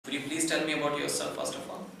tell me about yourself first of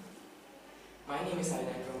all? My name is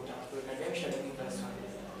Silent from Bilaspur. Currently I am studying in plus 1.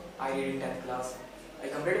 I read in 10th class. I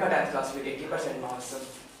completed my 10th class with 80% marks.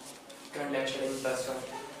 Currently I am studying in plus 1.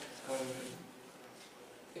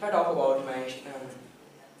 If I talk about with my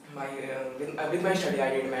study, I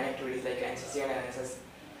did many activities like NCC and NSS,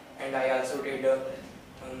 and I also did a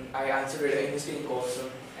English speaking course,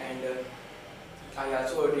 and I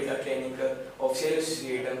also did a training of sales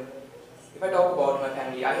associate. If I talk about my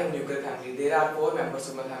family, I have a nuclear family. There are 4 members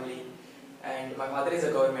of my family, and my father is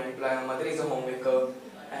a government employee, my mother is a homemaker,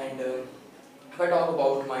 and if I talk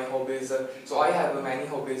about my hobbies, so I have many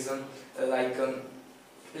hobbies like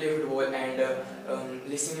play football and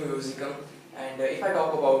listening to music. And if I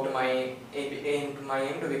talk about my aim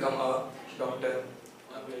to become a doctor.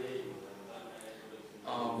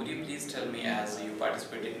 Would you please tell me, as you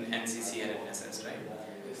participated in NCC and NSS, right?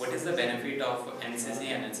 Yes. What is the benefit of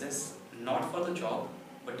NCC and NSS, not for the job,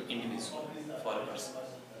 but individual, for a person?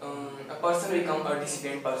 A person become a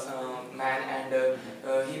disciplined person, man, and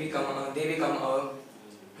they become a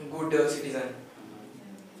good citizen.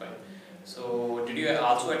 Fine. So, did you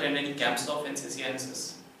also attend any camps of NCC and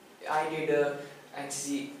NSS? I did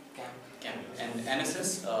NCC camp. And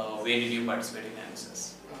NSS, where did you participate in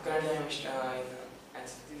NSS? Currently I am in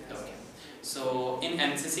NCC. Okay. So, in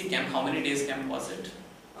NCC camp, how many days camp was it?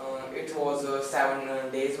 It was 7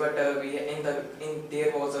 days, but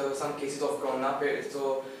there was some cases of corona,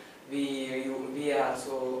 so the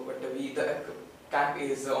camp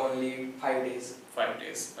is only 5 days. 5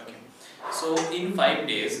 days. Okay. So, in 5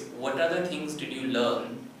 days, what other things did you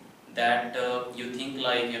learn that you think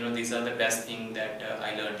like, these are the best things that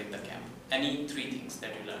I learned in the camp? Any 3 things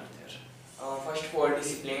that you learned there? First of all,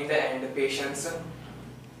 discipline and patience,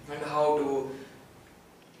 and how to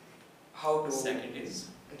Second is?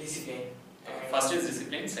 discipline. First is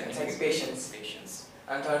discipline, second is patience. patience.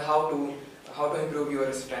 And third, how to improve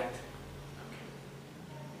your strength.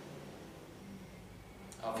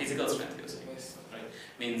 Okay. Physical strength, you're saying? Yes. Right.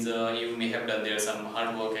 Means you may have done there some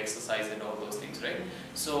hard work, exercise and all those things, right?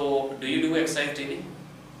 So, do you do exercise daily?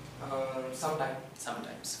 Sometimes.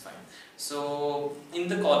 Sometimes, fine. So, in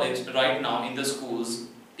the college, right now, in the schools,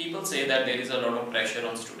 people say that there is a lot of pressure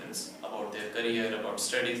on students about their career, about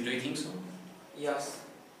studies. Do you think so? Yes.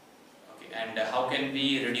 Okay. And how can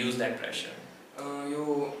we reduce that pressure?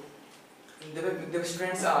 The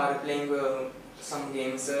students are playing some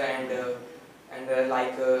games and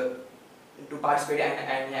like to participate in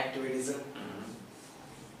any activities. Mm-hmm.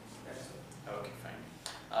 Okay, fine.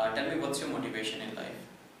 Tell me, what's your motivation in life?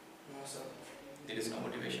 No, sir. There is no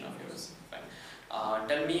motivation of yours. Fine.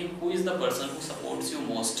 Tell me, who is the person who supports you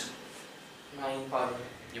most? My father.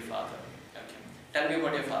 Your father. Okay. Tell me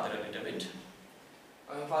about your father a little bit.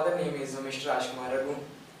 My father's name is Mr. Rajkumar,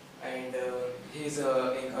 and he is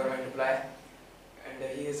a government employee, and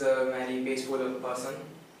he is a very peaceful person.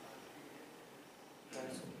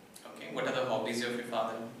 Okay. What are the hobbies of your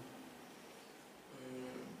father?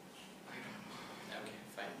 I don't know. Okay,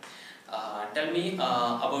 fine. Tell me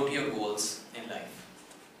about your goals in life.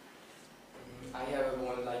 I have a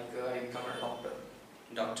goal like I become a doctor.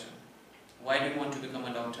 Doctor. Why do you want to become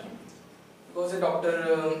a doctor? Because a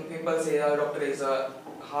doctor, people say a doctor is a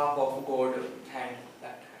half of God hand,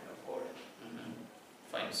 that hand of God. Mm-hmm.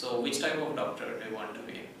 Fine. So, which type of doctor do you want to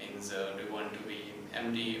be? Means, do you want to be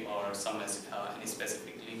MD or any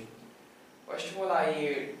specifically? First of all,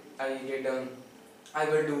 I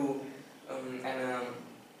will do an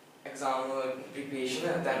exam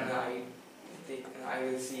preparation, then I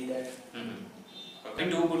will see that. Mm-hmm. Okay.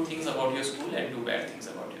 2 good things about your school and 2 bad things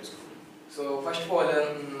about your school. So first of all,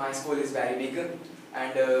 my school is very big,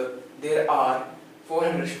 and there are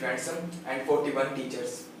 400 students and 41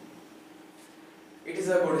 teachers. It is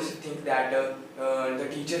a good thing that the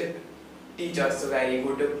teacher teaches very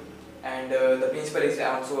good, and the principal is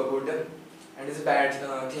also good. And it is a bad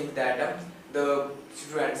thing that the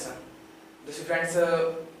students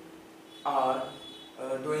are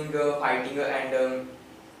doing fighting and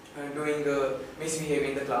doing misbehave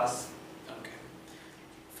in the class. Okay,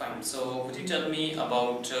 fine. So, could you tell me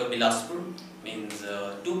about Bilaspur? Means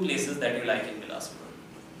 2 places that you like in Bilaspur.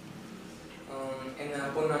 In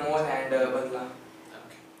Pune Mall and Badla.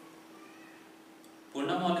 Okay.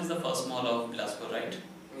 Pune Mall is the first mall of Bilaspur, right?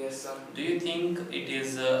 Yes, sir. Do you think it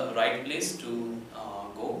is the right place to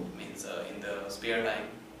go? Means in the spare time?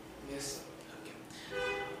 Yes. Okay.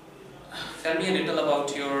 Tell me a little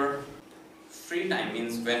about your free time.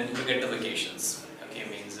 Means when you get the vacations. Okay,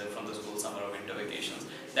 means from the school, summer or winter vacations.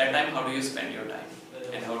 That time, how do you spend your time?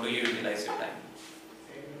 And how do you utilize your time?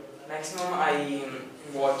 Maximum I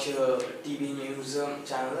watch TV news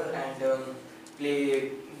channel and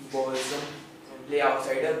play balls, play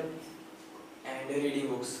outside, and reading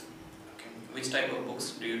books. Okay. Which type of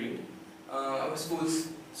books do you read? Schools.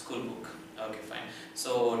 School book. Okay, fine.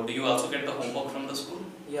 So, do you also get the homework from the school?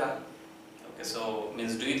 Yeah. Okay, so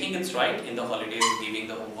means do you think it's right in the holidays giving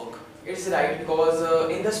the homework? It's right because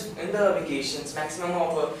in the vacations, maximum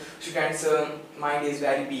of students' mind is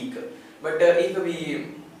very weak. But if we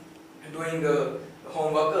doing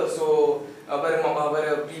homework, so our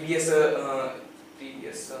previous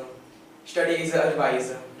studies are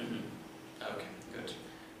revised. Okay, good.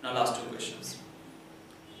 Now last two questions.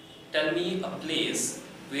 Tell me a place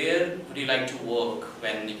where would you like to work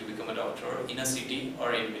when you become a doctor, in a city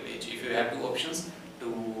or in village? If you have two options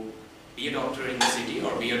to be a doctor in the city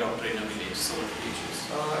or be a doctor in a village, so what would you choose?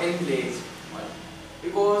 In village, Why?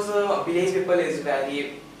 because village people is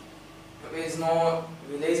very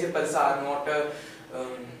village people are not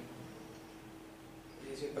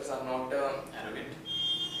Arrogant.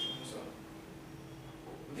 so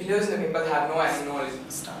village people have no any knowledge.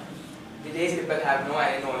 Start. Village people have no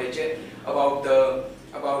any knowledge about the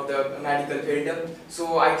medical field.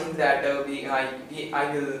 So I think that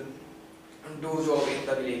I will do job in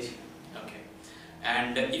the village. Okay.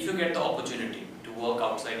 And if you get the opportunity to work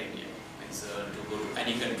outside India, means to go to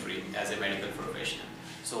any country as a medical professional,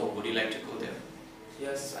 so would you like to go there?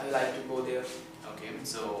 Yes, I like to go there Okay.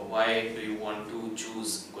 So why do you want to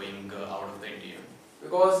choose going out of the India?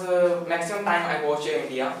 because maximum time I watch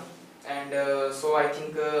India, and so I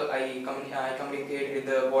think I communicate with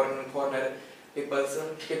the foreigner people.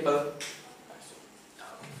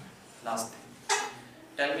 Last thing.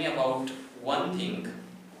 Tell me about one thing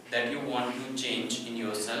that you want to change in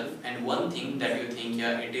yourself and one thing that you think,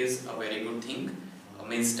 yeah, it is a very good thing.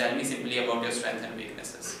 Means tell me simply about your strengths and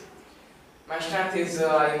weaknesses. My strength is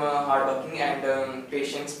I'm hardworking and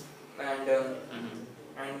patient, and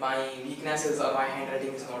my weakness is my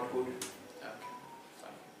handwriting is not good. Okay,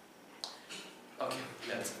 fine. Okay,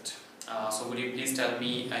 that's it. So would you please tell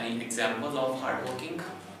me any example of hard working?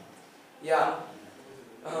 Yeah.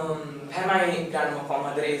 When my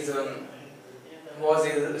grandmother was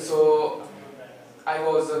ill, so I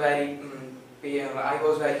was very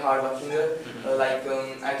hardworking.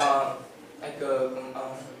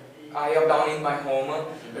 I up down in my home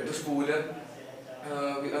to school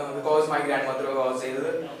because my grandmother was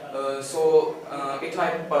ill. So it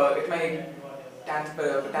my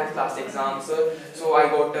 10th class exams. So I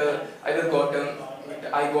got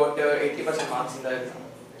 80% marks in the exam.